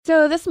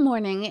So this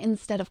morning,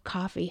 instead of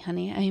coffee,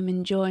 honey, I am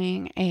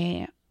enjoying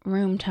a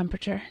room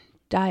temperature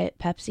Diet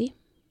Pepsi.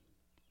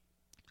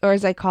 Or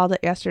as I called it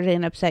yesterday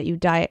and upset you,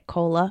 Diet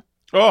Cola.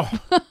 Oh.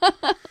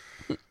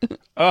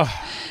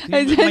 Oh.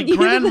 My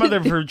grandmother,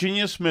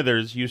 Virginia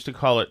Smithers, used to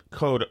call it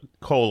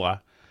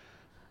cola.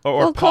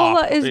 Or pop.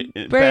 Cola is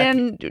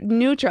brand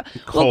neutral.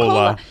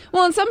 Cola.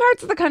 Well, in some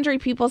parts of the country,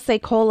 people say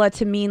cola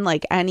to mean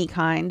like any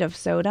kind of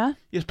soda.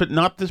 Yes, but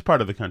not this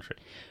part of the country.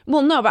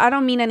 Well, no, but I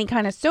don't mean any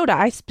kind of soda.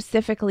 I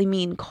specifically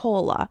mean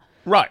cola.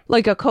 Right.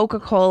 Like a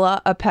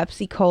Coca-Cola, a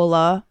Pepsi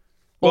Cola,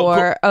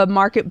 or a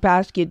Market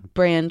Basket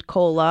brand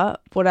cola,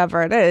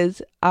 whatever it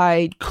is.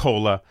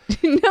 Cola.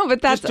 No,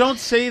 but that's... Just don't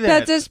say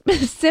that. That's a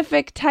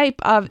specific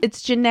type of...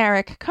 It's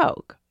generic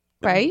Coke.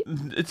 Right?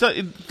 It's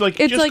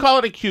just call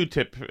it a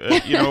Q-tip,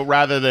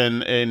 rather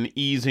than an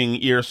easing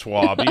ear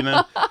swab,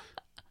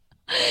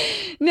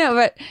 No,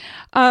 but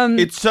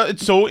it's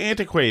so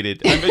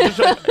antiquated.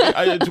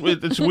 It's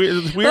weird. It's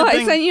weird.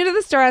 I sent you to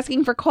the store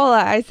asking for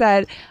cola. I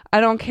said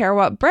I don't care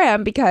what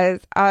brand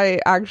because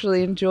I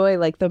actually enjoy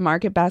like the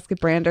Market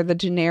Basket brand or the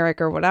generic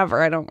or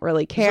whatever. I don't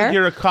really care. It's like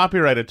you're a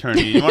copyright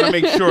attorney. You want to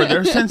make sure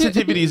there are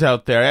sensitivities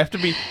out there. I have to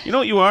be. You know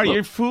what you are?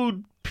 You're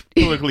food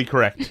politically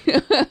correct.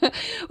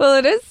 Well,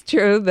 it is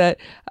true that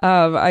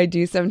I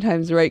do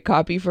sometimes write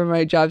copy for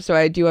my job, so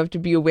I do have to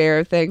be aware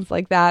of things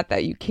like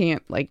that you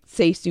can't like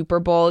say Super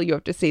Bowl, you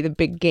have to say the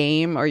big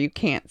game, or you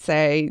can't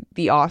say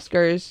the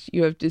Oscars,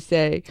 you have to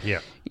say,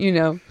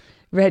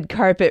 red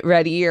carpet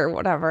ready or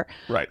whatever.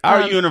 Right.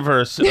 Our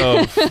universe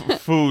of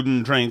food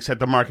and drinks at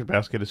the Market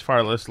Basket is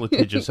far less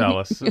litigious,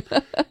 Alice.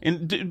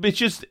 And it's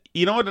just,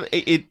 you know what,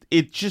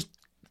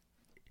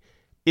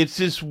 it's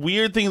this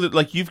weird thing that,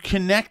 like, you've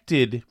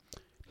connected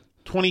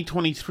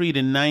 2023 to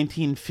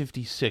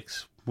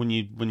 1956 when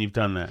you've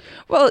done that.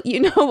 Well,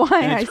 you know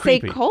why I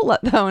creepy. say cola,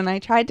 though, and I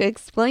tried to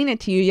explain it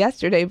to you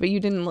yesterday, but you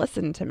didn't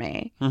listen to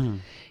me, mm-hmm.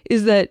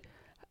 is that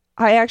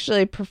I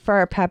actually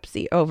prefer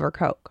Pepsi over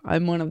Coke.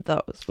 I'm one of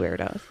those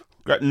weirdos.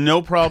 Got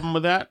no problem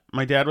with that.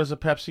 My dad was a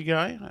Pepsi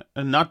guy,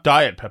 and not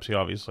Diet Pepsi,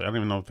 obviously. I don't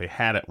even know if they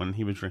had it when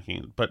he was drinking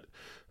it,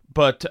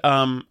 but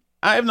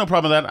I have no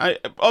problem with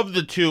that. Of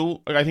the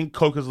two, I think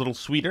Coke is a little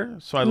sweeter,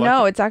 so I like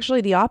No, it. it's actually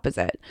the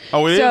opposite.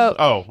 Oh, it is?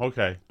 Oh,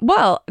 okay.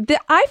 Well, I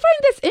find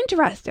this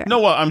interesting. No,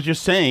 well, I'm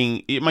just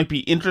saying it might be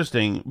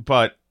interesting,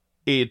 but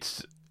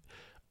it's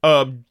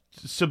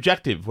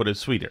subjective what is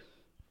sweeter.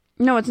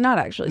 No, it's not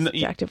actually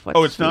subjective. What's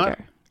it's sweeter. not?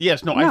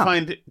 Yes, no, I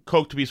find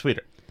Coke to be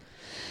sweeter.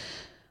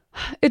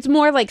 It's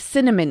more like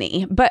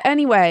cinnamony. But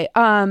anyway,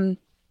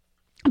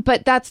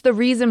 but that's the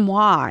reason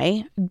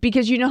why,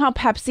 because you know how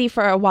Pepsi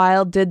for a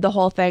while did the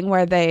whole thing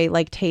where they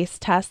like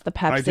taste test the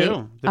Pepsi. I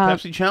do. The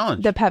Pepsi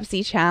challenge. The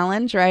Pepsi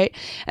challenge, right?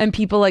 And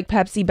people like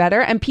Pepsi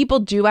better. And people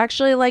do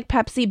actually like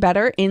Pepsi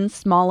better in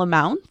small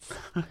amounts.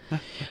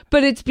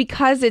 But it's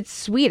because it's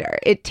sweeter.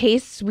 It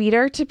tastes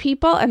sweeter to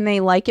people and they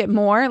like it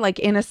more like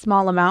in a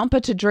small amount.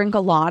 But to drink a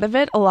lot of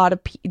it, a lot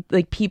of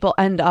people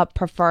end up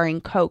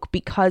preferring Coke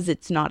because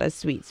it's not as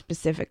sweet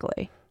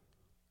specifically.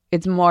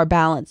 It's more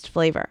balanced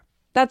flavor.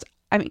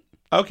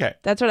 Okay.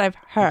 That's what I've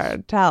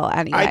heard tell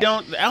anyway.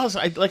 Alice,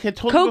 I told you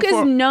before. Coke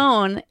is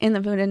known in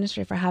the food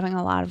industry for having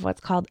a lot of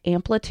what's called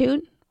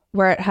Amplitude,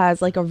 where it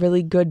has like a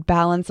really good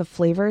balance of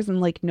flavors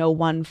and like no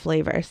one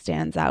flavor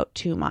stands out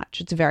too much.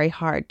 It's very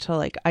hard to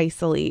like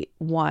isolate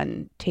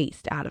one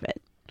taste out of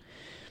it.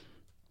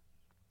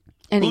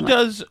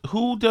 Anyway.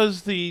 Who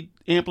does the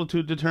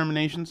Amplitude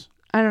determinations?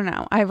 I don't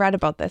know. I read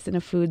about this in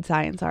a food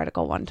science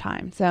article one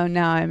time, so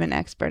now I'm an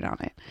expert on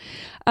it.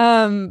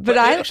 But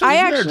I isn't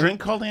there a drink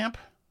called Amp?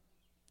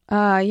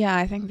 Yeah,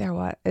 I think they're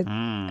what?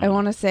 I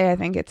want to say I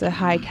think it's a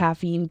high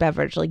caffeine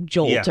beverage like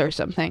Jolt or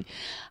something.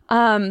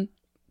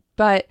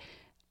 But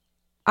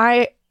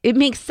it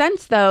makes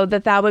sense though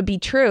that would be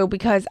true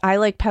because I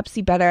like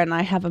Pepsi better and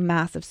I have a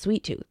massive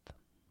sweet tooth.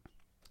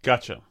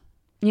 Gotcha.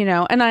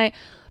 And I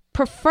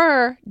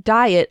prefer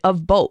diet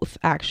of both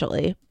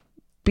actually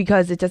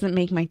because it doesn't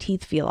make my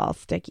teeth feel all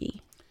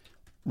sticky.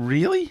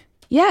 Really?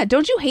 Yeah,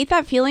 don't you hate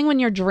that feeling when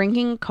you're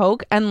drinking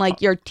Coke and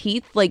like your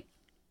teeth like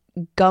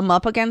gum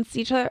up against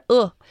each other?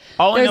 Ugh.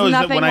 All I know is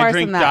that when I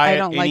drink diet I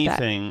don't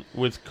anything like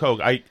with Coke,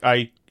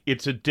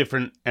 it's a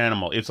different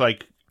animal. It's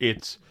like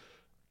it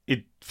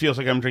feels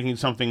like I'm drinking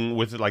something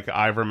with like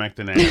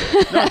ivermectin. No,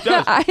 it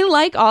does. I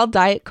like all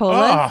Diet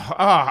Colas.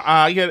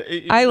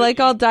 I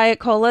like all Diet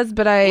Colas,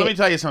 but let me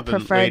tell you something,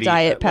 prefer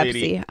Diet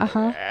Pepsi.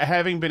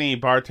 Having been a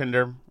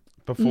bartender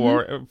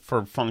before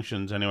for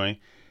functions anyway,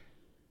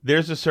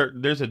 there's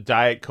a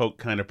Diet Coke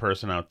kind of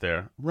person out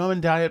there. Rum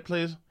and diet,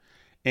 please.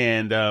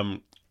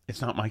 And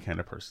it's not my kind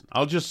of person.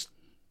 I'll just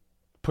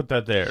put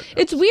that there.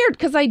 It's weird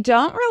because I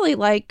don't really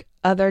like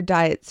other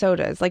diet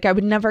sodas. Like I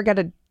would never get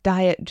a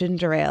diet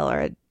ginger ale or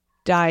a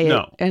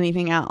diet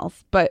anything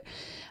else. But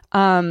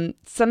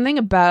something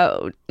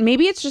about,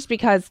 maybe it's just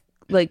because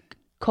like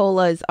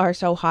colas are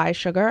so high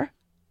sugar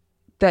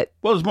that.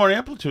 Well, there's more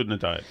Amplitude in a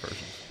diet version.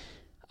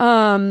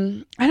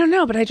 I don't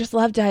know, but I just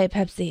love Diet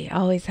Pepsi. I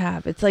always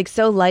have. It's like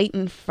so light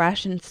and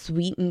fresh and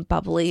sweet and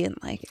bubbly, and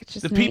like it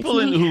just The makes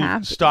people me who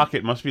happy. stock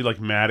it must be like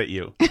mad at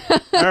you.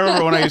 I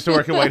remember when I used to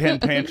work at White Hen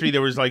Pantry,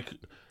 there was like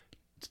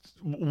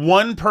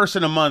one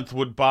person a month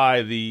would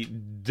buy the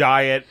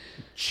Diet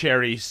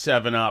Cherry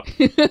 7-Up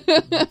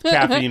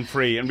caffeine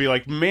free and be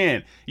like,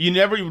 man, you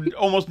would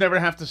almost never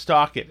have to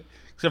stock it.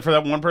 Except for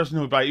that one person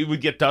who would buy it. It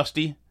would get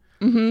dusty.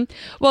 Mm-hmm.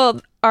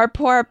 Well, our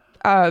poor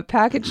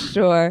package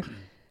store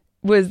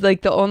was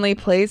like the only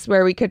place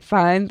where we could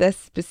find this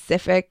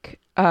specific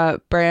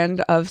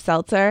brand of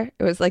seltzer.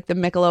 It was like the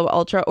Michelob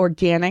Ultra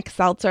organic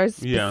seltzers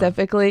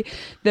specifically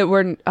that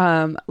were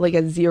like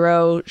a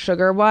 0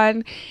 sugar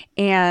one,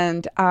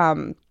 and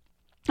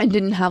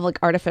didn't have like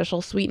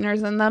artificial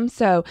sweeteners in them.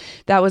 So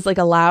that was like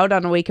allowed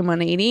on Awaken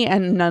 180,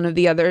 and none of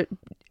the other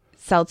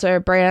seltzer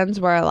brands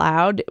were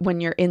allowed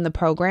when you're in the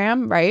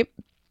program, right?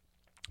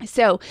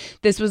 So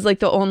this was like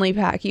the only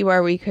packy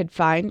where we could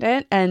find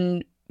it,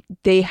 and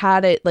they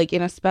had it like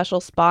in a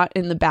special spot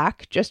in the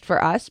back just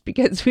for us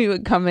because we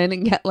would come in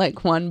and get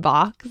like one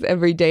box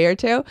every day or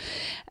two.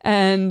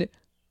 And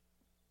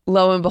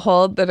lo and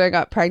behold, then I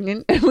got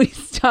pregnant and we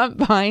stopped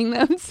buying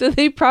them. So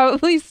they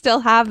probably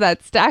still have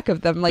that stack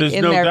of them like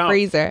in their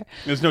freezer.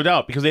 There's no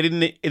doubt, because they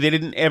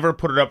didn't ever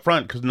put it up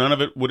front because none of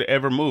it would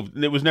ever move.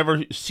 It was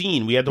never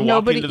seen. We had to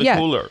walk into the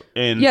cooler.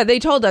 And yeah, they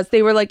told us.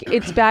 They were like,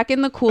 it's back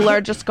in the cooler.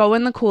 Just go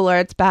in the cooler.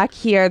 It's back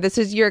here. This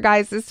is your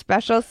guys'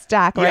 special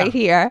stack right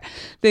here.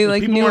 They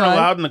like people knew weren't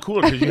allowed in the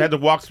cooler because you had to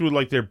walk through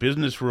like their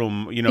business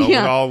room, with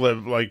all the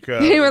like.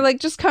 They were like,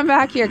 just come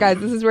back here, guys.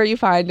 This is where you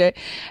find it.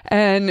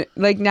 And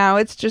like now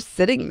it's just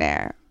sitting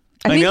there.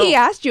 I think he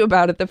asked you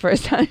about it the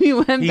first time you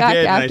went back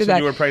did, after and I said that.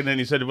 You were pregnant, and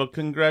he said, well,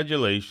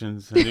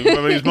 congratulations. And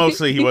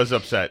he was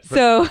upset.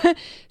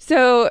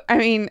 So I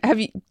mean,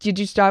 did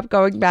you stop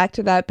going back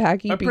to that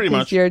packing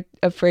because you're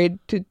afraid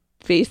to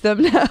face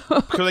them now?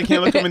 Because I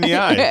can't look them in the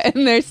eyes.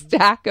 And their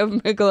stack of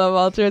Michelob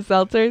Ultra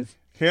seltzers.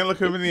 Can't look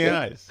them in the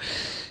eyes.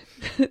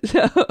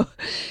 So,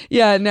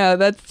 yeah, no,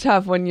 that's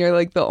tough when you're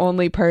like the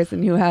only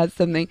person who has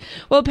something.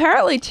 Well,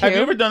 apparently too. Have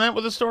you ever done that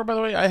with a store, by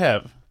the way? I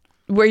have.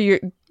 Where you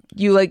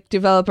like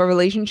develop a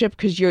relationship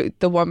because you're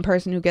the one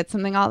person who gets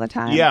something all the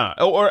time? Yeah.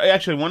 Or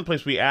actually, one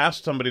place we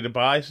asked somebody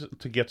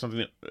to get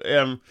something.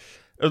 A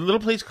little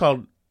place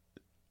called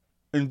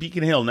in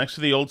Beacon Hill, next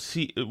to the old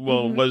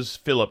was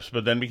Phillips,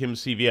 but then became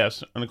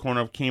CVS on the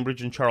corner of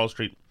Cambridge and Charles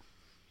Street.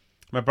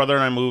 My brother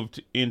and I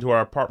moved into our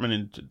apartment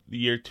in the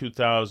year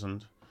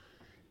 2000.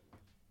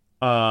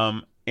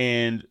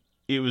 And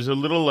it was a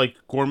little like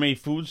gourmet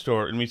food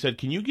store, and we said,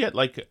 can you get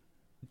like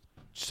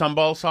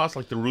sambal sauce,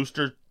 like the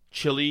rooster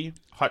chili,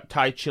 hot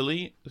Thai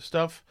chili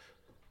stuff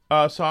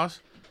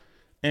sauce?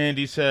 And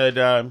he said,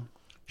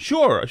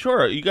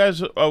 sure, you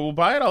guys will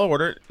buy it, I'll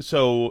order it.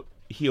 So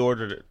he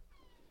ordered it,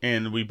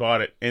 and we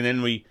bought it, and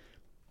then we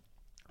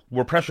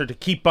were pressured to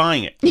keep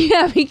buying it.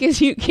 Yeah, because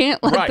you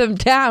can't let them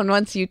down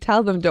once you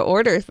tell them to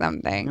order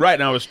something. Right,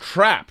 and I was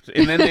trapped.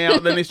 And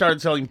then they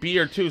started selling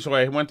beer too, so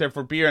I went there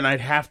for beer, and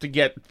I'd have to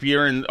get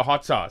beer and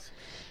hot sauce.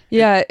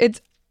 Yeah,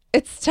 it's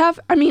tough.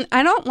 I mean,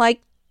 I don't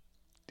like,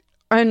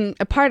 and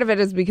a part of it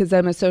is because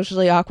I'm a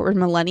socially awkward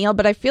millennial,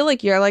 but I feel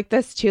like you're like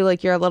this too.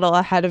 Like you're a little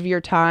ahead of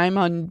your time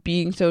on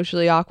being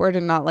socially awkward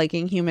and not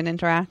liking human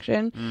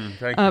interaction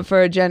Thank you.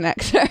 For a Gen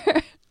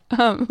Xer.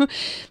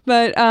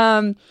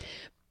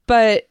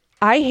 But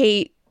I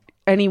hate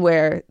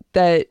anywhere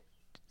that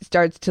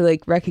starts to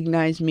like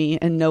recognize me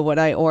and know what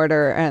I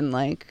order and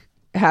like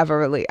have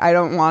I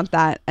don't want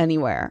that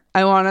anywhere.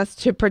 I want us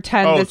to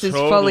pretend this is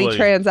fully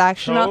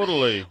transactional.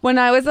 Totally. When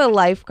I was a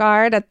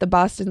lifeguard at the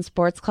Boston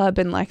Sports Club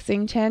in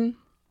Lexington,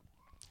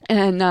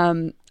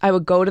 and I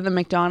would go to the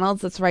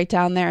McDonald's that's right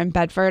down there in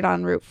Bedford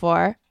on Route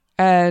 4,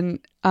 and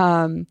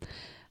I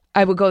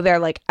would go there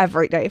like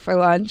every day for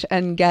lunch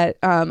and get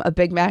a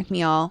Big Mac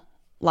meal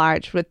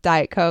large with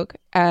Diet Coke,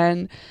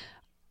 and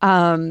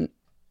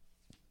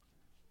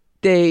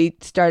they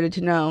started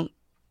to know,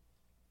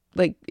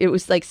 like it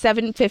was like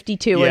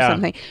 $7.52 or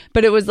something,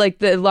 but it was like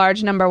the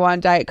large #1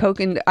 Diet Coke,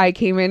 and I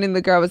came in and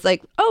the girl was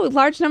like, oh,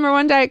 large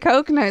 #1 Diet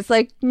Coke, and I was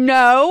like,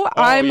 no,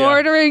 I'm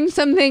ordering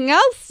something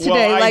else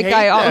today. Well,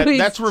 I always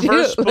that's do.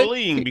 reverse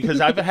bullying,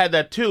 because I've had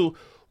that too,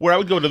 where I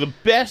would go to the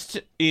best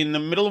in the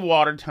middle of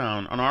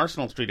Watertown on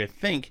Arsenal Street, I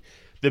think,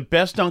 the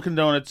best Dunkin'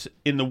 Donuts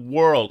in the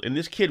world, and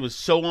this kid was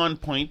so on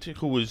point,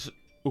 who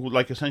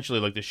like essentially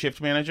like the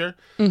shift manager,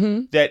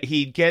 that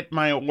he'd get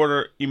my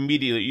order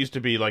immediately. It used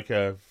to be like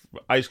a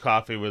iced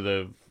coffee with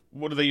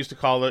what do they used to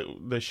call it?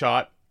 The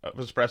shot of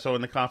espresso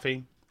in the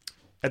coffee.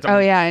 A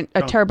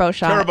turbo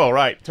shot.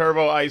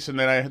 Turbo ice, and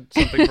then I had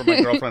something for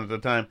my girlfriend at the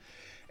time,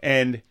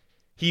 and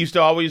he used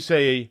to always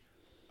say,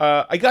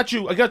 I got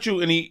you,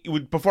 and he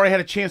would, before I had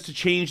a chance to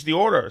change the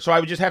order, so I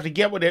would just have to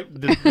get with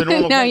it the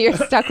normal. Now you're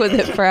stuck with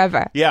it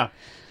forever. Yeah.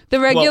 The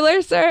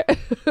regular, sir?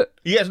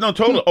 Yes, no,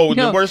 totally. Oh,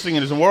 no. The worst thing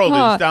in the world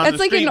is down the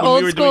street. It's like an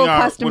old school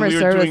customer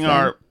service. When we were doing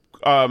our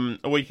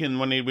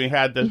when we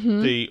had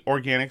the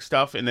organic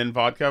stuff and then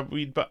vodka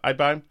I'd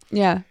buy.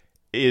 Yeah.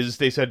 is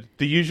they said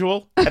the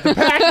usual at the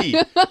Packy,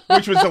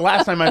 which was the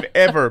last time I've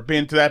ever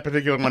been to that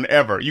particular one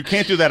ever. You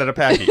can't do that at a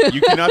Packy.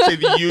 You cannot say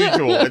the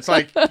usual. It's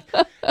like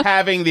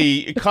having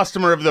the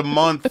customer of the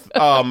month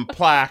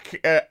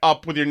plaque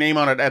up with your name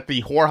on it at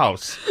the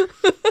whorehouse.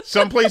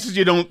 Some places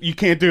you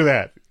can't do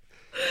that.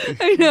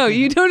 I know,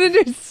 you don't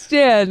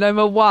understand. I'm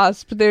a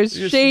wasp. There's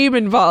shame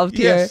involved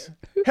here. Yes.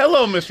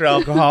 Hello, Mr.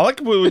 Alcoholic.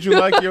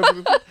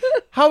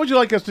 How would you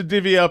like us to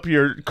divvy up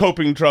your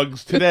coping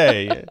drugs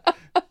today?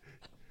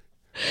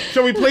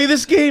 Shall we play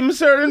this game,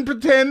 sir, and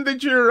pretend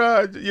that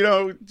you're,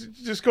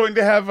 just going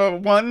to have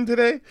one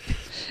today?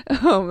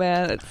 Oh,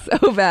 man, it's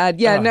so bad.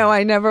 Yeah, no,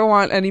 I never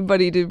want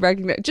anybody to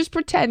recognize. Just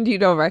pretend you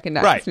don't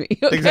recognize me.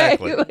 Okay?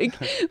 Exactly. Like,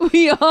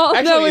 we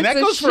all know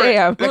it's a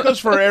sham. That goes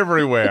for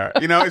everywhere,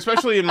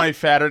 especially in my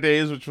fatter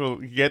days, which we'll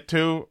get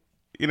to,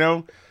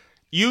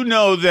 You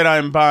know that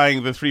I'm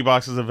buying the 3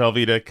 boxes of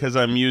Velveeta because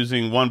I'm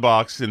using 1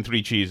 box and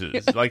 3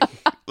 cheeses. Like,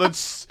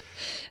 let's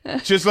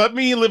let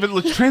me live it.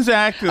 Let's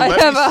transact. And I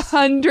have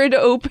 100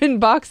 open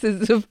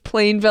boxes of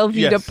plain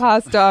Velveeta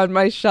pasta on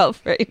my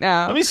shelf right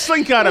now. Let me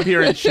slink out of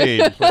here in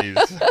shame, please.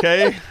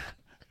 Okay,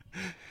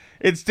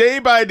 it's day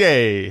by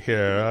day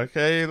here.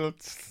 Okay,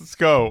 let's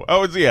go.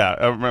 Oh,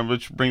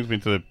 which brings me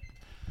to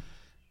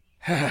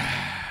the.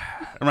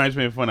 Reminds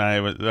me of when I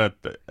was, I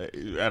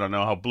don't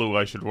know how blue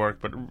I should work,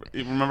 but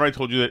remember I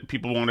told you that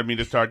people wanted me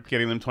to start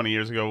getting them 20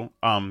 years ago,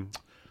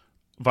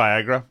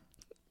 Viagra?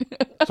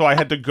 So I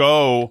had to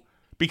go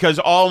because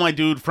all my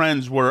dude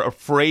friends were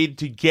afraid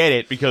to get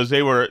it because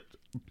they were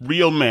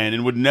real men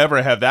and would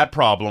never have that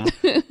problem.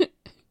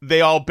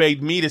 They all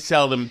begged me to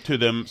sell them to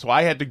them, so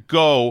I had to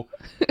go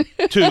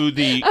to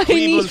the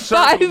Cleveland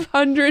Circle.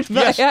 500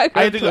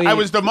 Viagra, I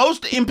was the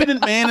most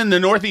impotent man in the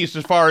Northeast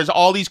as far as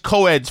all these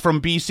co-eds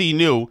from BC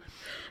knew.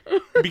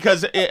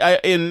 Because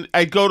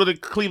I'd go to the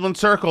Cleveland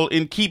Circle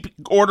and keep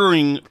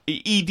ordering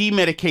ED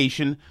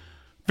medication,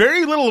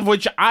 very little of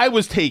which I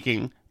was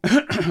taking,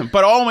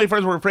 but all my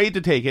friends were afraid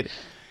to take it.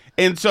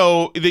 And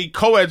so the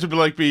co-eds would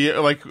be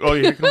like, oh,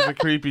 here comes a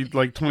creepy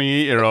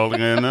 28-year-old,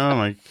 and I'm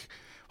like,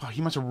 oh,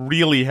 he must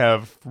really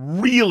have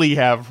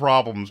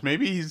problems.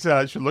 Maybe he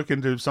should look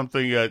into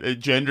something, a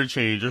gender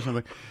change or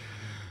something.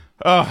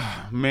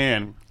 Oh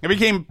man, I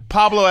became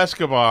Pablo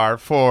Escobar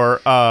for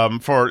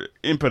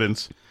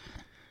impotence.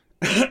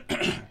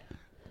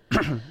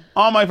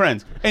 All my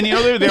friends, and they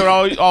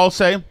would all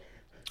say,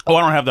 "Oh,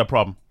 I don't have that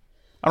problem.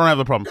 I don't have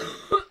the problem."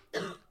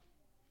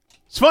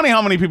 It's funny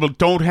how many people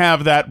don't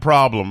have that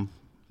problem,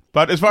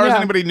 but as far as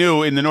anybody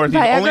knew in the Northeast,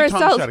 only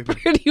Tom sells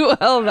pretty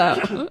well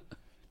though.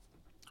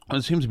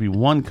 There seems to be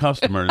one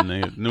customer in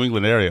the New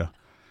England area.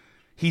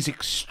 He's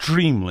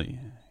extremely,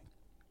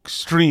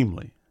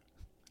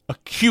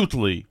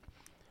 acutely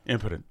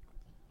impotent.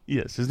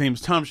 Yes, his name's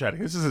Tom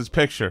Shattuck. This is his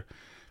picture.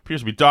 Appears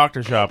to be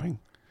doctor shopping.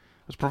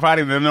 Was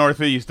providing the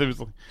Northeast. It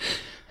was like,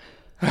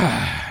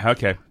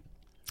 okay.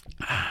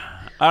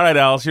 All right,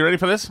 Alice, you ready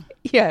for this?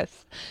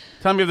 Yes.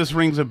 Tell me if this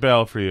rings a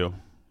bell for you.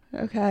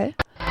 Okay.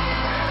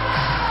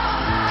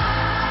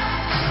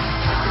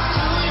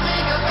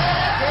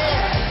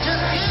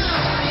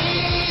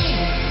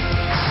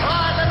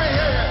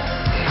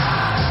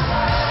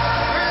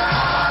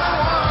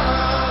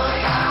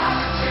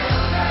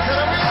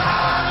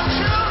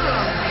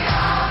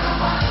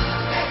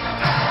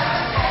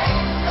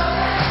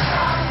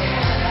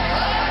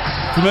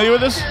 Familiar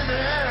with this?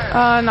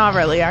 Not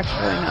really,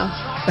 actually, no.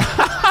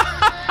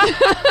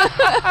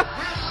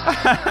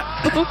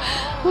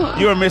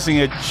 You are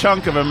missing a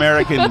chunk of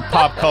American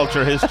pop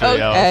culture history,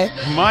 okay.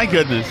 Alice. My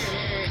goodness.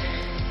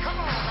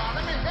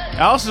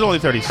 Alice is only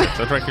 36,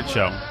 a record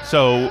show.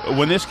 So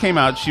when this came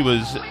out, she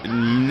was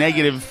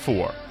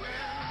 -4.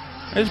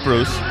 There's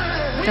Bruce.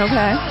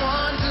 Okay.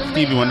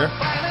 Stevie Wonder.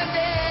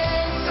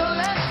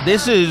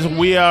 This is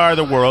We Are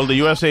the World, the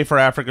USA for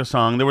Africa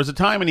song. There was a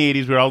time in the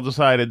 80s where all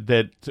decided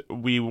that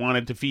we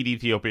wanted to feed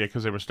Ethiopia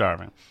because they were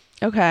starving.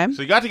 Okay. So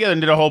they got together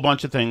and did a whole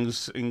bunch of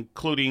things,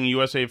 including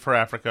USA for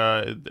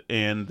Africa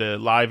and the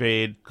Live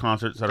Aid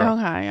concerts. Okay,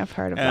 I've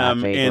heard of that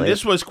vaguely. And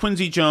this was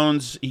Quincy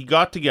Jones. He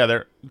got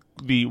together,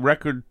 the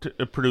record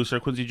producer,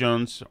 Quincy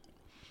Jones,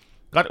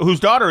 whose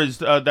daughter is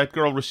that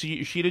girl,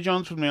 Rashida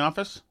Jones from The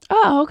Office.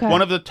 Oh, okay.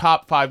 One of the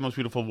top 5 most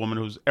beautiful women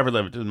who's ever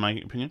lived, in my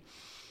opinion.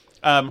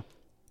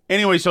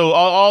 Anyway, so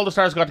all the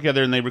stars got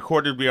together and they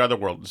recorded We Are the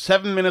World.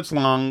 7 minutes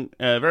long,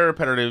 very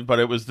repetitive, but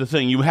it was the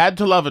thing. You had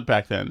to love it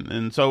back then,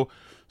 and so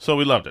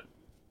we loved it.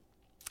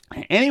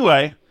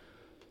 Anyway,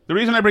 the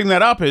reason I bring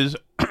that up is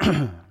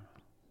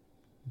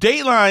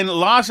Dateline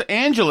Los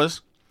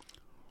Angeles,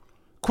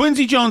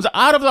 Quincy Jones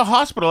out of the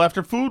hospital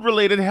after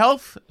food-related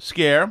health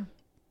scare.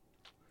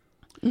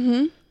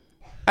 Mm-hmm.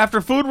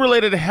 After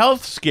food-related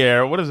health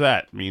scare, what does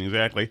that mean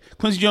exactly?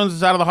 Quincy Jones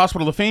is out of the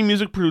hospital. The famed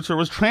music producer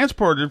was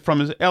transported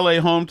from his L.A.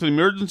 home to the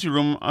emergency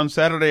room on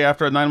Saturday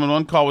after a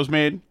 911 call was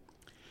made.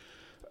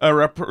 A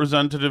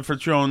representative for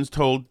Jones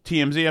told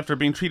TMZ after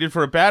being treated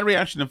for a bad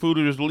reaction to food,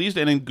 he was released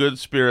and in good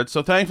spirits.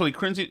 So thankfully,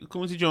 Quincy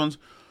Jones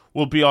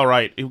will be all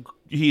right.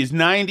 He is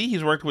 90.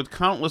 He's worked with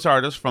countless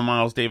artists from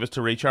Miles Davis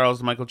to Ray Charles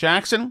to Michael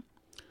Jackson.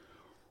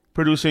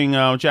 producing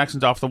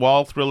Jackson's Off the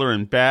Wall, Thriller,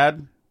 and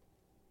Bad.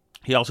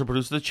 He also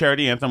produced the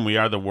charity anthem, We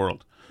Are the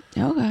World.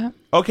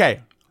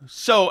 Okay.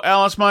 So,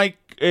 Alice, Mike,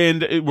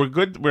 and we're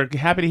good. We're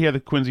happy to hear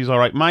that Quincy's all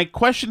right. My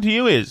question to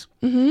you is,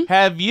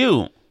 have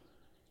you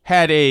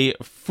had a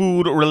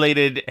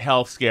food-related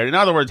health scare? In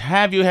other words,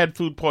 have you had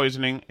food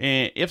poisoning?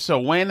 If so,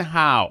 when,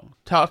 how?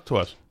 Talk to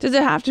us. Does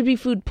it have to be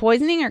food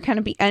poisoning or can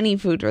it be any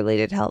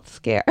food-related health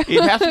scare?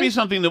 It has to be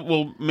something that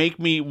will make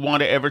me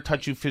want to ever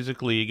touch you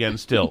physically again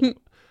still.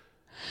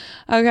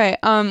 Okay.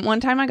 One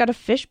time I got a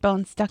fish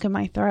bone stuck in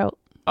my throat.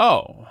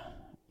 Oh.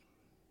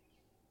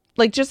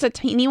 Like just a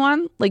teeny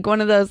one, like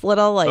one of those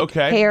little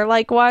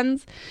hair-like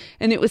ones.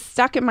 And it was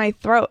stuck in my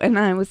throat and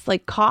I was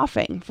like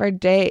coughing for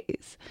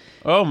days.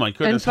 Oh my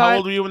goodness. So How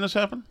old were you when this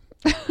happened?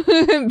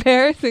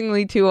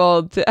 Embarrassingly too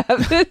old to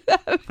have this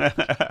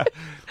happen.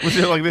 Was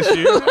it like this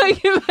year?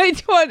 Like in my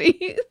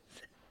 20s.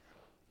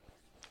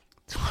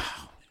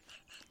 Wow.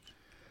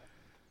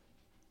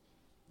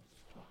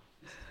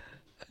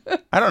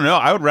 I don't know.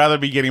 I would rather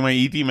be getting my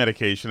ED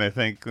medication, I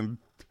think. Than...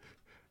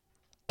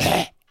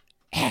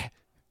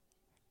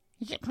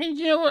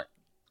 You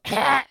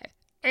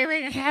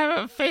even have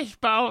a fish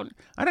bone.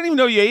 I didn't even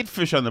know you ate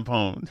fish on the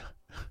bone.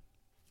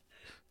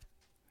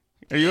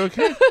 Are you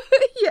okay?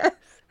 Yes.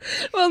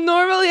 Well,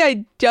 normally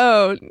I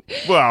don't.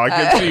 Well, I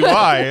can see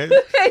why.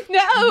 I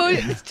know.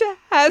 It's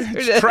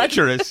hazardous. It's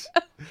treacherous.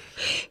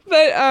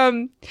 But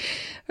I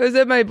was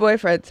at my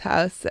boyfriend's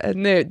house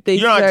and they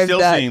You're not served still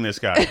that. seeing this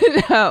guy?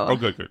 No. Oh,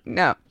 good.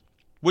 No.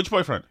 Which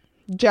boyfriend?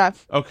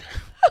 Jeff. Okay.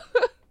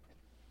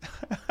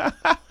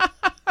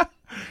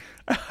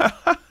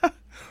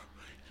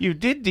 You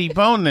did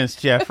debone this,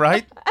 Jeff,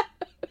 right?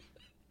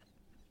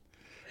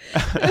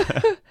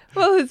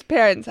 Well, his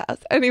parents' house.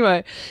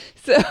 Anyway,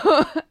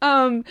 so,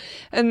 and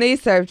they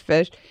served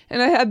fish,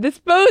 and I had this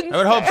bone. I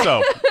would hope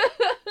so.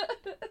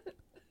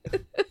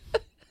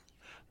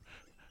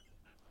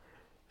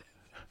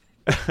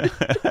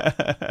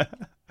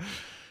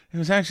 It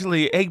was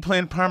actually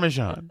eggplant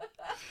parmesan,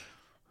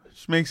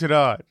 which makes it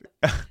odd.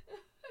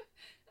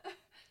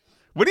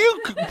 What are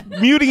you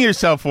muting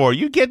yourself for?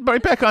 You get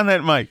right back on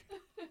that mic.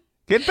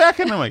 Get back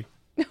on the mic.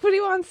 Nobody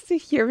wants to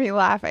hear me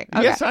laughing.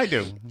 Okay. Yes, I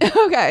do.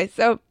 Okay,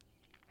 so,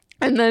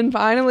 and then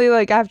finally,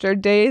 like after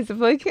days of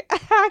like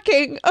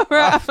hacking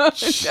around,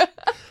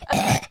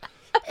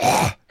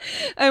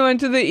 I went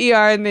to the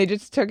ER and they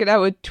just took it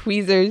out with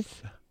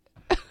tweezers.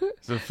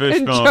 It's a fish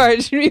and bone.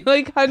 Charged me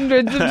like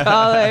hundreds of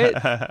dollars.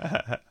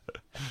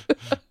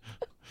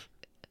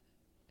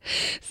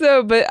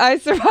 So, but I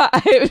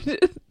survived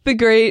the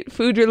great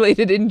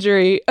food-related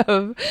injury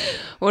of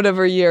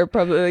whatever year,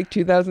 probably like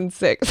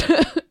 2006.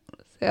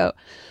 So,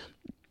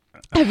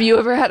 have you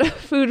ever had a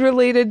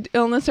food-related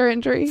illness or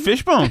injury?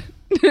 Fishbone?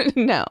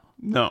 No.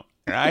 No.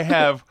 I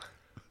have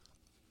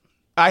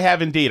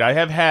indeed. I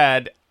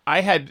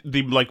had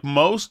the like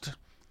most,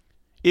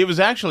 it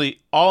was actually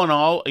all in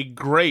all a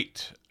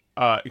great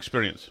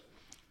experience.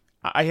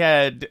 I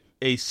had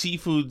a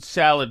seafood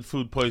salad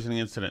food poisoning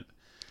incident.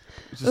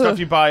 It's the stuff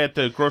you buy at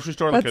the grocery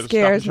store, like That a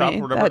scares Stop and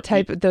me. Shop or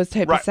whatever. Those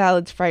type Right. of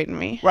salads frighten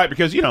me. Right,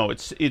 because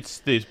it's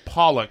the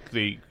pollock,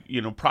 the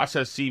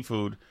processed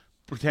seafood,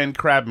 pretend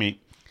crab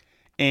meat,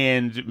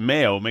 and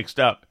mayo mixed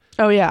up.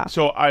 Oh yeah.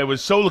 So I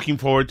was so looking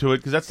forward to it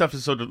because that stuff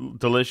is so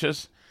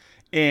delicious.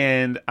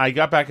 And I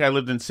got back. I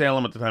lived in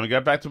Salem at the time. I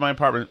got back to my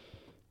apartment.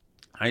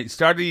 I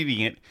started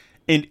eating it,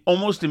 and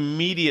almost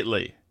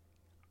immediately,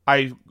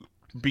 I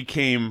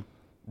became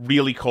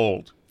really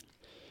cold.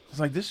 I was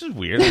like, this is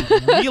weird.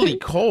 I'm really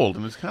cold,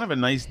 and it's kind of a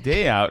nice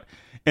day out.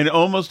 And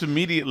almost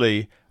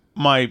immediately,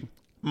 my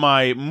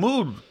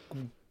mood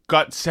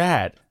got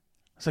sad. I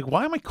was like,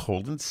 why am I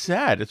cold and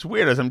sad? It's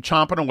weird as I'm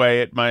chomping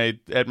away at my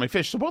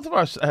fish. So both of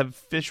us have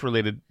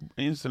fish-related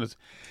incidents.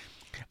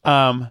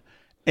 And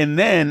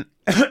then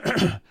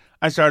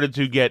I started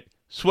to get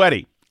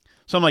sweaty.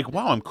 So I'm like,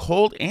 wow, I'm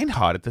cold and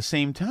hot at the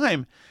same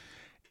time.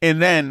 And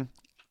then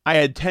I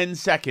had 10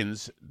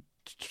 seconds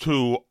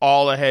to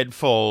all a head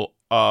full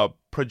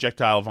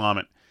projectile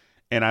vomit.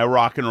 And I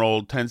rock and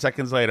rolled 10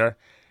 seconds later.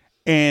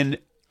 And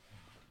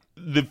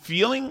the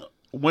feeling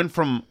went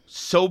from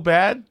so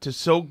bad to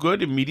so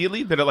good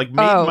immediately that it like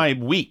made my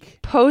week.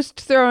 Post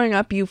throwing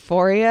up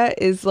euphoria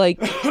is like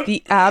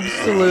the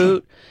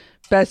absolute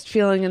best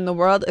feeling in the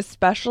world,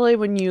 especially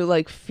when you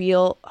like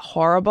feel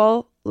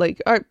horrible.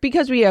 Like,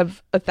 because we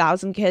have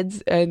 1,000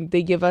 kids and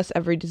they give us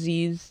every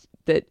disease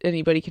that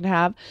anybody can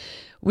have.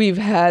 We've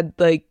had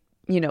like,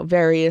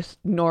 various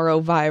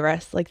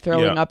norovirus, like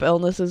throwing up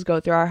illnesses go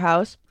through our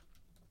house.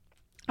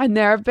 And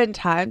there have been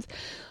times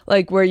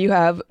like where you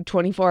have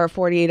 24 or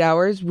 48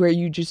 hours where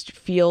you just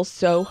feel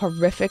so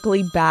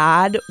horrifically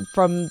bad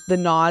from the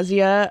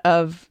nausea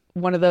of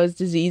one of those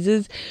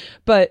diseases.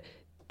 But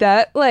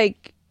that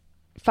like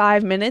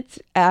 5 minutes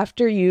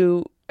after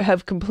you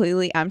have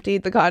completely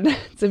emptied the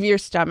contents of your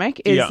stomach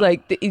is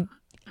like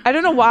I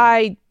don't know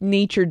why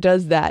nature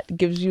does that,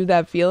 gives you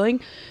that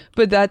feeling,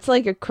 but that's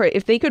like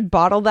if they could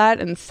bottle that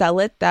and sell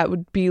it, that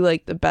would be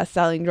like the best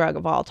selling drug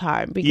of all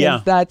time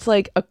because that's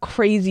like a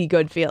crazy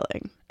good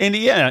feeling. And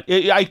yeah,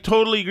 I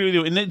totally agree with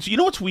you. And then, you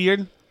know what's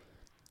weird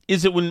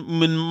is that when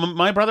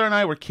my brother and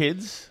I were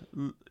kids,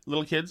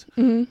 little kids,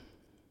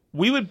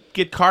 we would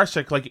get car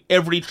sick like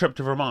every trip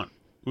to Vermont.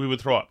 We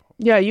would throw up.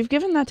 Yeah, you've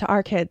given that to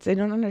our kids. They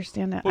don't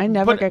understand it. I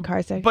never get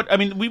car sick. But I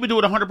mean, we would do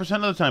it 100%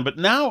 of the time. But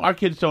now our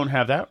kids don't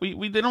have that.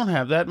 They don't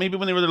have that. Maybe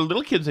when they were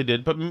little kids they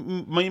did. But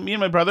me and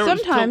my brother.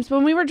 Sometimes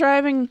when we were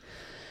driving.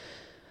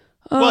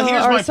 Well,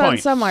 here's our my son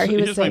point. Somewhere he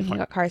was saying he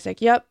got car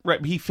sick. Yep.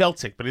 Right. He felt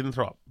sick, but he didn't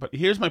throw up. But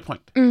here's my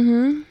point.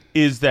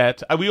 Is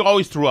that we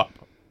always threw up.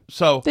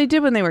 So they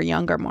did when they were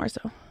younger, more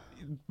so.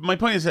 My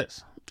point is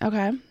this.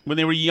 Okay. When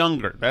they were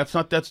younger, that's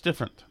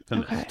different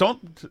than this.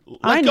 Don't.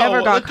 I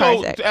never got car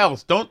sick.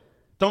 Alice, don't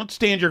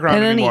stand your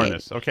ground anymore on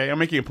this. Okay, I'm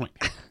making a point.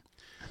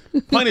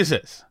 Point is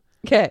this.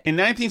 Okay. In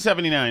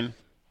 1979,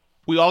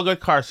 we all got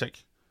car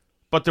sick,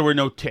 but there were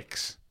no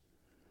ticks.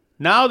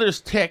 Now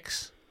there's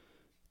ticks,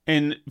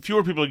 and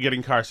fewer people are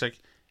getting car sick,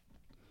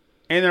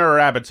 and there are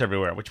rabbits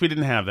everywhere, which we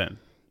didn't have then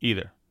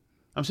either.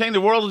 I'm saying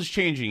the world is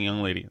changing,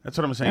 young lady. That's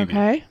what I'm saying.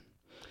 Okay.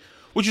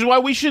 Which is why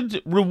we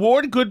should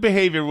reward good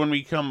behavior when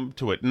we come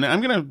to it. And I'm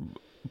going to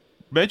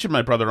mention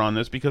my brother on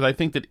this because I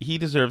think that he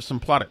deserves some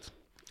plaudits.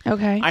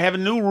 Okay. I have a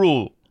new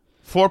rule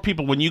for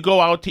people when you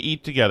go out to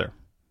eat together.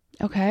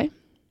 Okay.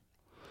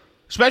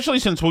 Especially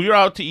since we were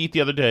out to eat the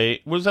other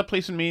day. What was that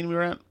place in Maine we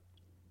were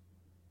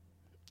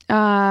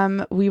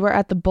at? We were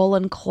at the Bull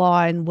and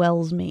Claw in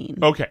Wells, Maine.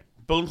 Okay.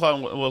 Bull and Claw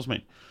in Wells,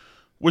 Maine.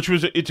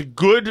 It's a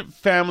good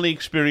family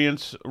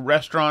experience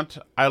restaurant.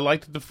 I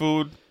liked the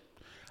food.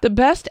 The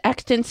best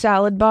extant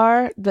salad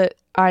bar that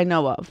I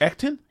know of.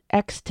 Extant?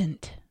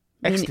 Extant.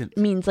 Extant.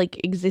 Means like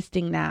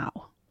existing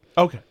now.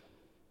 Okay.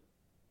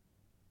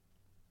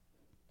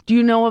 Do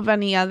you know of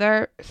any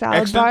other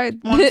salad bar?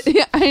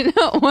 I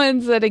know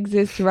ones that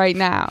exist right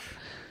now.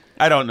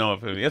 I don't know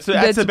if that's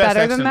the best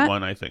extant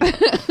one, I think.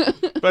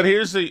 But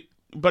here's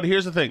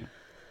the thing,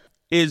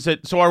 is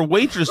that so our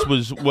waitress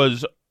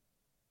was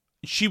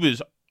she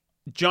was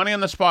Johnny on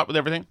the spot with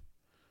everything.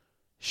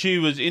 She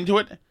was into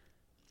it.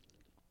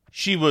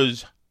 She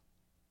was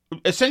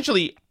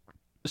essentially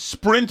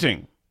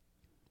sprinting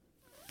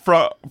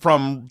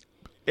from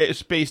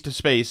space to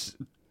space,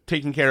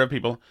 taking care of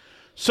people.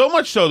 So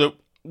much so that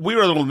we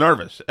were a little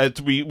nervous.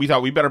 We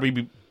thought we better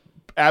be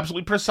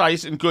absolutely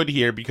precise and good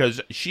here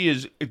because she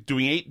is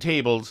doing 8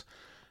 tables.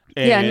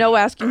 Yeah, no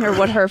asking her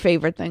what her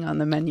favorite thing on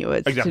the menu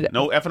is. Exactly.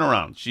 No effing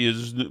around. She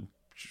is.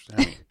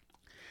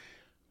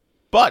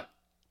 But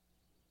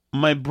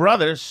my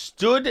brother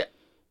stood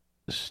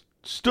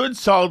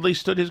solidly,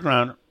 stood his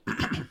ground.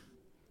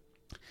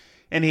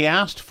 And he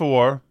asked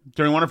for,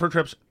 during one of her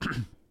trips,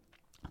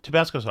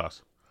 Tabasco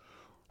sauce.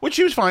 Which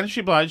she was fine.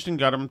 She obliged and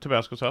got him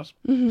Tabasco sauce.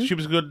 Mm-hmm. She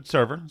was a good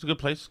server. It's a good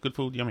place. Good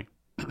food. Yummy.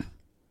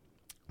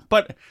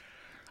 But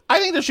I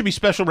think there should be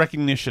special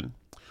recognition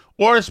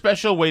or a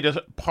special way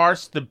to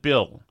parse the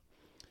bill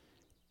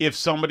if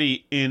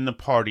somebody in the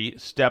party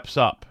steps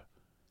up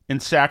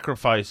and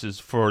sacrifices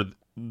for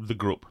the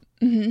group.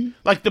 Mm-hmm.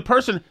 Like the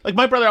person, like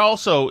my brother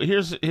also,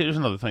 here's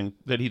another thing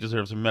that he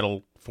deserves a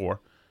medal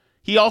for.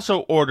 He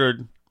also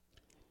ordered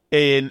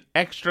an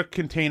extra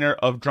container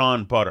of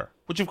drawn butter,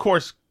 which of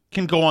course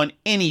can go on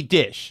any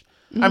dish.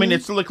 Mm-hmm. I mean,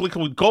 it's like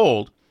liquid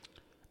gold.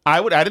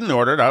 I didn't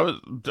order it. I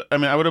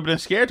would have been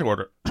scared to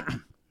order it.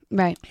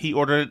 Right. He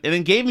ordered it and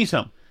then gave me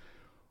some.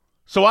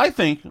 So I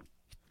think,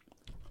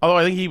 although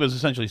I think he was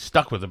essentially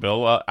stuck with the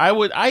bill,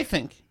 I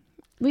think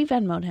we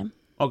Venmo'd him.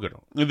 Oh, good.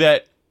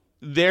 That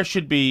there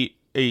should be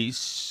a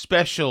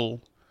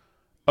special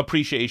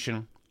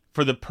appreciation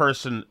for the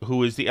person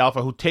who is the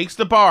alpha, who takes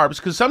the barbs,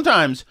 because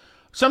sometimes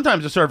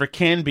a server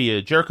can be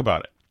a jerk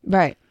about it.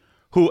 Right.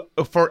 Who,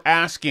 for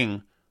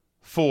asking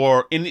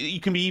for, and you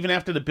can be even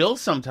after the bill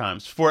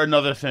sometimes, for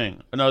another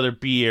thing, another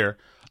beer,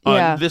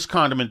 this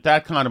condiment,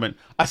 that condiment,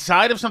 a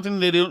side of something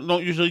they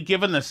don't usually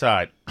give on the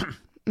side.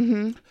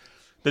 Mm-hmm.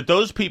 That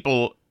those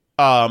people,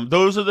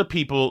 those are the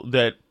people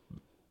that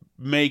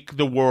make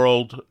the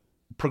world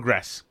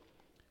progress.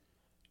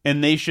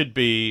 And they should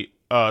be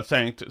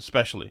thanked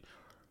especially.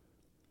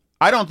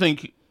 I don't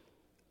think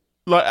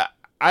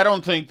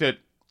that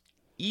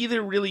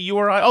either really you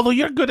or I, although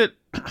you're good at,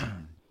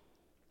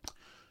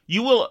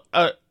 you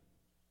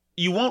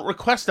won't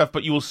request stuff,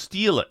 but you will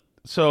steal it.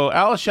 So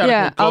Alice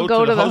Shattuck will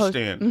go to the host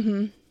stand.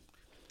 Mm-hmm.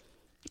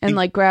 And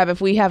like grab,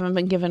 if we haven't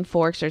been given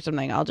forks or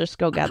something, I'll just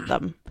go get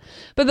them.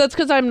 But that's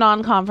because I'm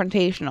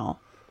non-confrontational.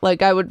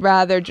 Like I would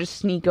rather just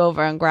sneak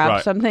over and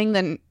grab something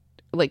than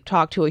like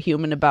talk to a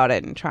human about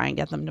it and try and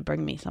get them to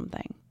bring me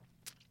something.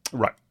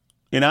 Right.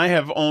 And I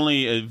have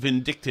only a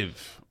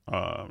vindictive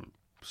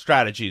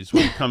strategies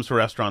when it comes to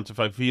restaurants if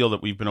I feel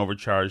that we've been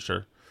overcharged. Or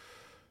do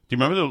you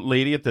remember the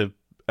lady at the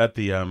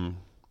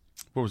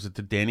what was it,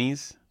 the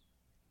Denny's?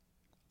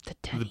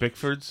 The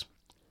Bickfords?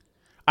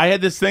 I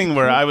had this thing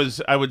where I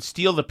would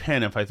steal the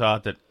pen if I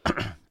thought that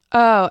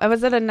oh, I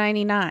was at a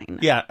 99.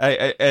 Yeah,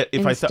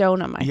 if I thought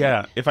Stoneham,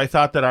 if I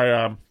thought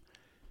that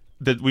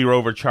that we were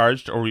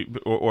overcharged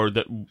or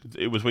that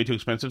it was way too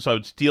expensive, so I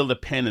would steal the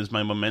pen as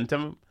my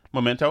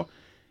memento.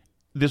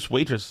 This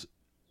waitress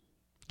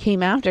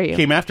came after you.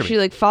 Came after me. She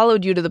like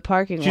followed you to the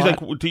parking lot. She's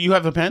like, do you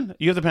have the pen?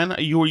 You have the pen?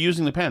 You were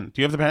using the pen.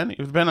 Do you have the pen? You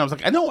have the pen? I was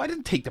like, no, I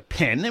didn't take the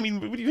pen. I mean,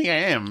 what do you think I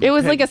am? It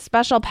was like a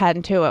special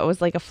pen too. It was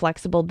like a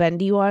flexible,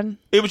 bendy one.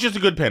 It was just a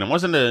good pen. It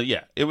wasn't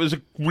it was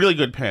a really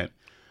good pen.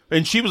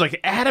 And she was like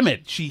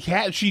adamant. She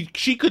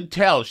could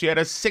tell. She had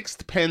a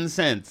sixth pen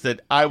sense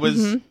that I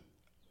was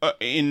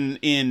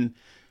in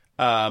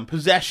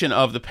possession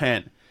of the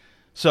pen.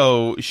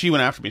 So she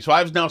went after me. So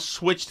I've now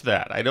switched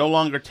that. I no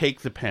longer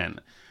take the pen.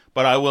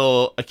 But I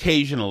will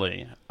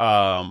occasionally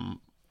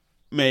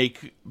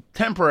make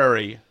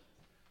temporary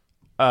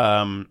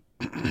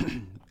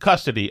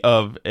custody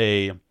of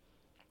a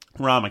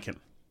ramekin.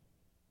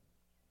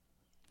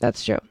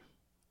 That's true.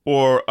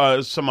 Or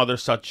some other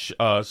such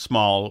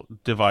small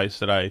device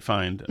that I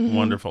find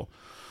wonderful.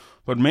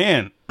 But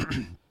man.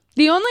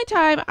 The only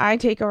time I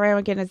take a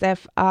ramekin is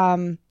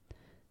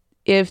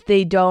if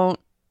they don't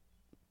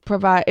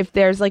provide, if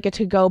there's like a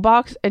to-go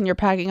box and you're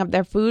packing up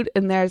their food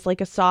and there's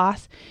like a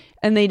sauce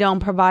and they don't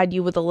provide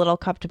you with a little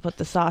cup to put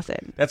the sauce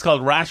in. That's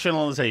called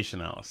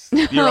rationalization, Alice.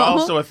 You're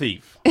also a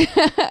thief.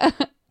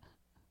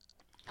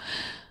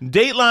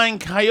 Dateline,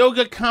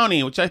 Cuyahoga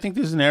County, which I think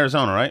this is in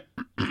Arizona, right?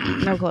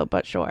 No clue,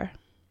 but sure.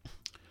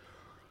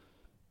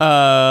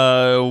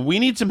 We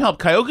need some help.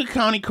 Cuyahoga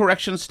County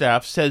Corrections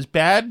staff says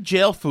bad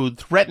jail food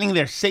threatening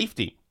their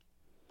safety.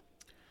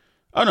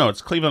 Oh, no,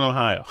 it's Cleveland,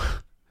 Ohio.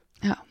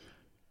 Oh.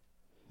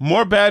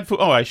 More bad food.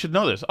 Oh, I should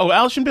know this. Oh,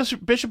 Alison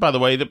Bishop, by the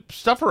way, the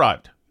stuff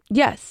arrived.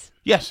 Yes.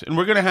 Yes, and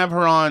we're going to have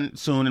her on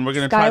soon, and we're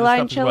going to try the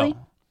stuff chili? as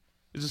well.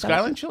 Is it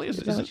Skyline chili? Is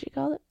that what she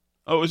called it?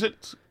 Oh, is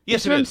it?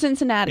 Yes, it's from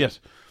Cincinnati.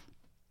 Yes.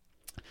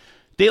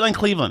 Dateline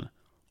Cleveland.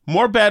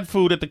 More bad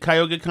food at the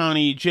Cuyahoga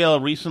County Jail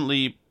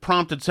recently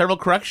prompted several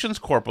corrections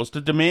corporals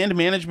to demand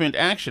management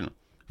action,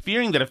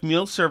 fearing that if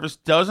meal service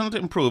doesn't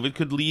improve, it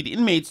could lead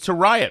inmates to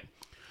riot,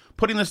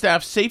 putting the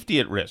staff's safety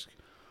at risk.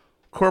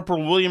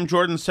 Corporal William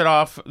Jordan set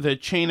off the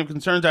chain of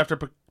concerns after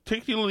a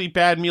particularly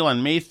bad meal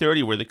on May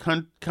 30, where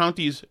the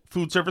county's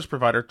food service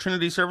provider,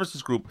 Trinity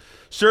Services Group,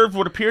 served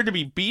what appeared to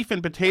be beef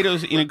and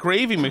potatoes in a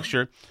gravy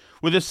mixture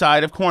with a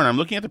side of corn. I'm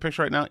looking at the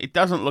picture right now. It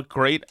doesn't look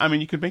great. I mean,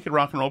 you could make it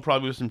rock and roll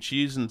probably with some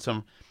cheese and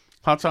some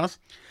hot sauce.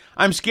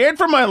 I'm scared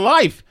for my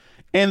life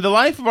and the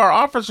life of our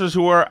officers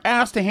who are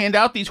asked to hand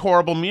out these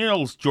horrible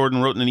meals,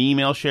 Jordan wrote in an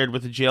email shared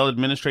with the jail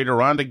administrator,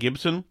 Rhonda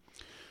Gibson.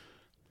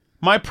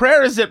 My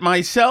prayer is that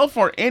myself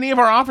or any of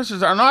our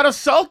officers are not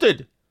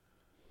assaulted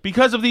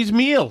because of these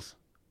meals.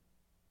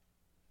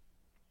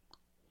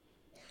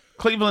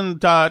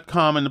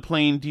 Cleveland.com and the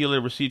Plain Dealer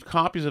received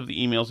copies of the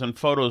emails and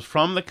photos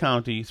from the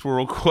county through a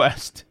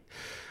request.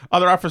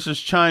 Other officers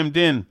chimed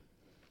in.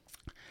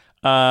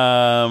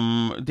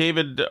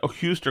 David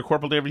Huster,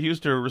 Corporal David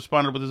Huster,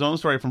 responded with his own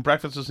story from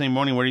breakfast the same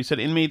morning, where he said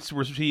inmates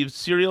received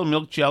cereal,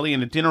 milk jelly,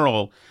 and a dinner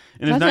roll.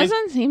 That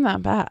doesn't seem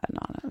that bad,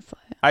 honestly.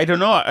 I don't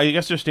know. I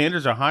guess their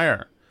standards are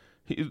higher.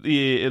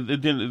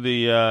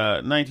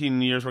 The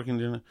 19 years working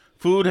in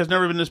food has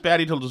never been this bad,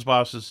 he told his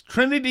bosses.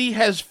 Trinity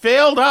has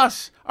failed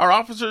us, our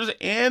officers,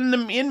 and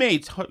the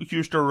inmates,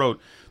 Huster wrote.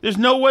 There's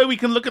no way we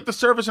can look at the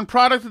service and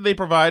product that they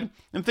provide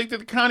and think that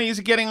the county is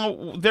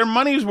getting their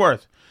money's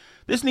worth.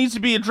 This needs to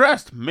be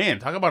addressed. Man,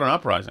 talk about an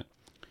uprising.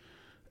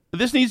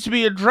 This needs to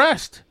be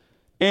addressed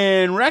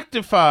and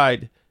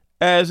rectified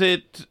as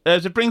it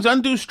brings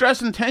undue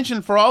stress and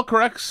tension for all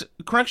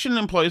correction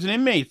employees and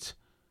inmates.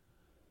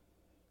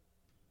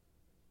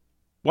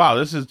 Wow,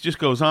 this just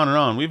goes on and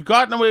on. We've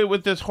gotten away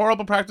with this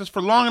horrible practice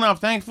for long enough,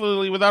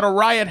 thankfully, without a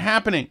riot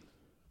happening.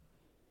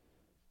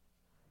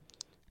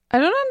 I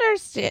don't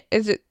understand.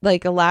 Is it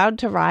like allowed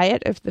to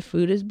riot if the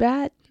food is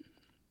bad?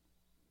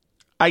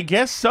 I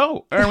guess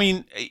so. I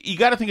mean, you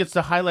got to think it's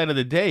the highlight of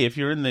the day if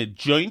you're in the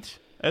joint,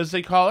 as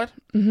they call it.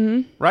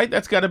 Mm-hmm. Right?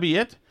 That's got to be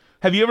it.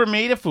 Have you ever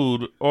made a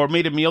food or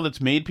made a meal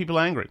that's made people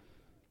angry?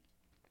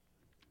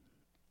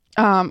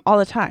 All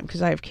the time,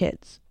 because I have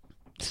kids.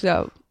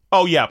 So.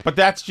 Oh, yeah, but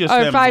that's just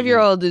our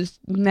 5-year-old is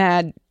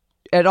mad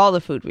at all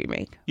the food we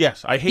make.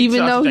 Yes, I hate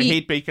sausage, I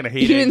hate bacon, I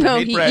hate eggs, even though I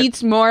hate he bread.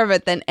 eats more of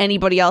it than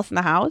anybody else in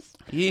the house.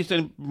 He eats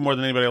it more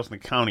than anybody else in the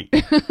county.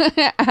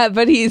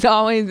 But he's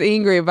always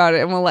angry about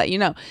it, and we'll let you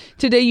know.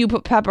 Today you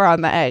put pepper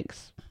on the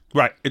eggs.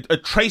 Right, a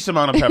trace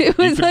amount of pepper. It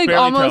was like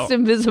almost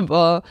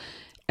invisible,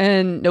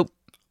 and nope.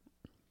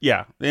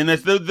 Yeah, and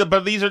that's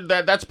but these are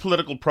that's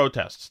political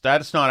protests.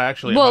 That's not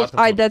actually. Well, about the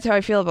food. that's how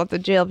I feel about the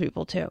jail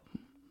people too.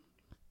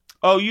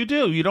 Oh, you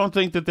do? You don't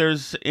think that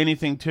there's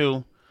anything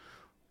to...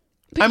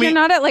 But you're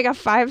not at like a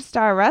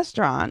 5-star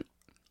restaurant.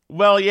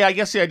 Well, yeah, I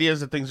guess the idea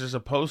is that things are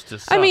supposed to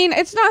suck. I mean,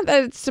 it's not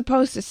that it's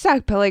supposed to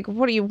suck, but like,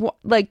 what do you want?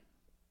 Like,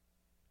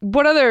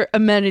 what other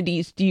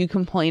amenities do you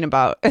complain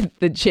about at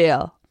the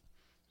jail?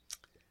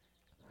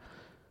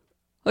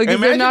 Like, is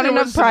there not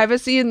enough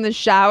privacy in the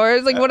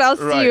showers? Like, what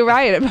else do you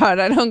riot about?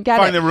 I don't get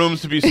it. Find the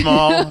rooms to be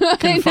small,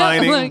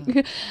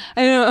 confining.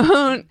 I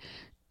don't...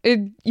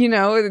 It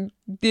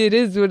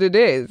is what it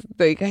is.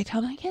 Like, I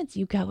tell my kids,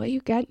 you get what you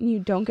get and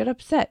you don't get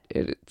upset.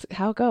 It's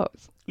how it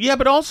goes. Yeah,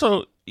 but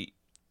also,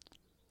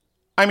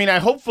 I mean,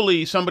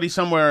 hopefully somebody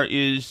somewhere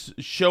is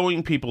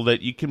showing people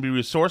that you can be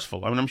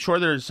resourceful. I mean, I'm sure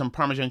there's some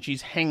Parmesan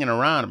cheese hanging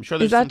around. I'm sure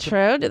there's Is that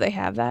true? Do they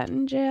have that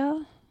in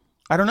jail?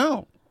 I don't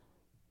know.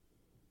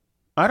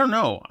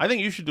 I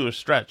think you should do a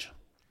stretch.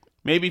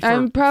 Maybe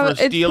for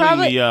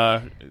stealing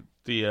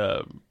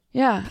the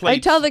yeah. plates. I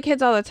tell the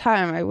kids all the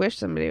time, I wish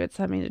somebody would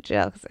send me to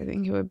jail because I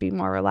think it would be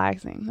more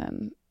relaxing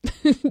than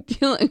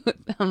dealing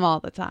with them all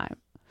the time.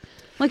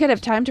 Like, I'd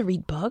have time to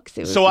read books.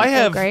 It would So be I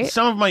have great.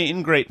 some of my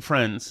ingrate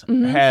friends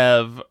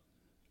have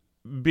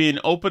been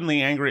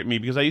openly angry at me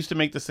because I used to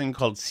make this thing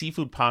called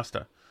seafood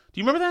pasta. Do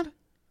you remember that?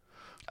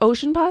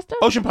 Ocean pasta?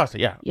 Ocean pasta,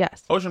 yeah.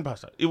 Yes. Ocean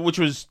pasta, which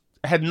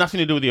had nothing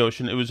to do with the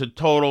ocean. It was a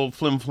total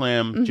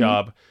flim-flam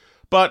job.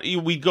 But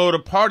we'd go to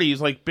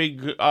parties, like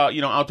big,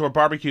 outdoor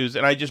barbecues,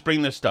 and I just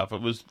bring this stuff.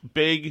 It was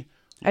big.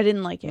 I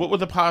didn't like it. What were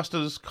the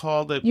pastas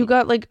called? You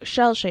got like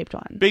shell-shaped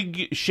one.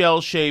 Big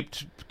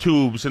shell-shaped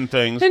tubes and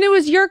things. And it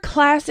was your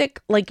classic,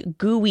 like,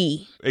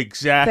 gooey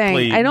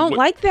Exactly. thing. I don't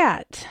like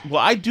that.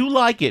 Well, I do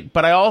like it,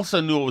 but I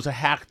also knew it was a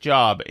hack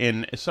job,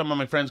 and some of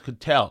my friends could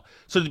tell.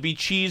 So there'd be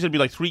cheese, there'd be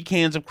like 3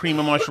 cans of cream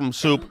of mushroom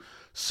soup,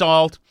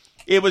 salt.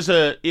 It was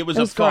a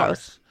farce.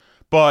 Gross.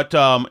 But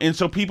and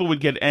so people would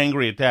get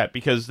angry at that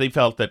because they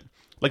felt that,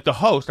 like, the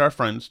host, our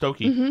friend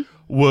Stokey,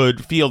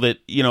 would feel that,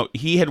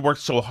 he had worked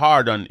so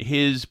hard on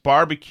his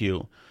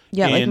barbecue.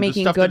 Yeah, like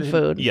making good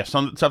food. Yeah,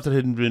 some stuff that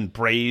had been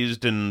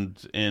braised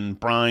and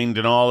brined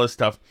and all this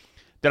stuff,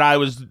 that I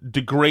was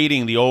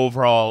degrading the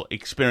overall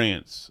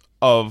experience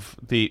of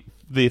the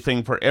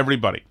thing for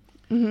everybody.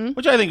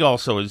 Which I think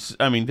also is,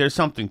 I mean, there's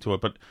something to it,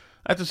 but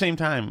at the same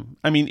time,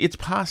 I mean, it's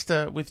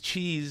pasta with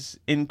cheese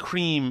and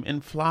cream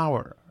and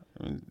flour.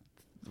 I mean,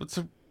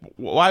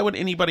 why would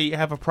anybody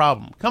have a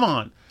problem? Come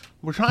on.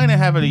 We're trying to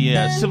have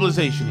a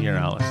civilization here,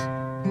 Alice.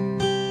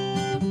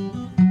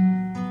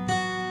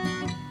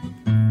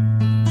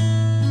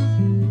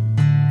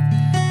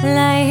 Well,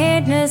 I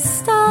hate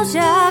nostalgia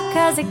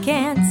 'cause I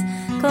can't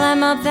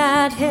climb up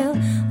that hill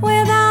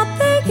without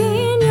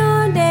thinking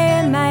your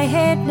name. I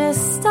hate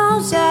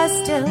nostalgia, I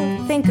still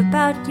think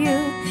about you.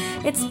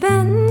 It's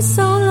been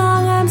so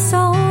long, I'm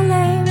so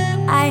lame.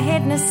 I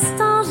hate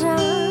nostalgia.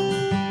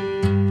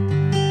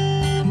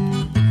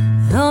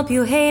 Hope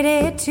you hate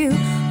it too.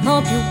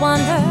 Hope you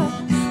wonder,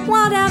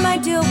 what am I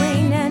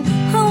doing and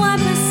who I'm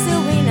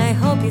pursuing. I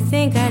hope you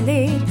think I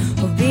lead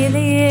a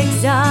really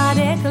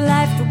exotic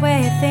life the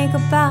way I think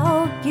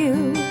about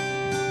you.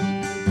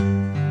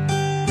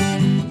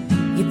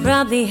 You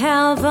probably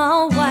have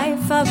a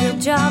wife, a real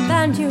job,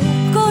 and you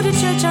go to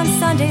church on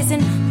Sundays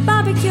and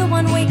barbecue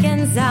on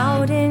weekends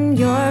out in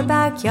your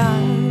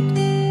backyard.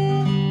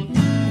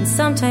 And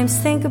sometimes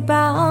think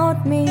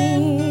about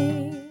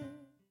me.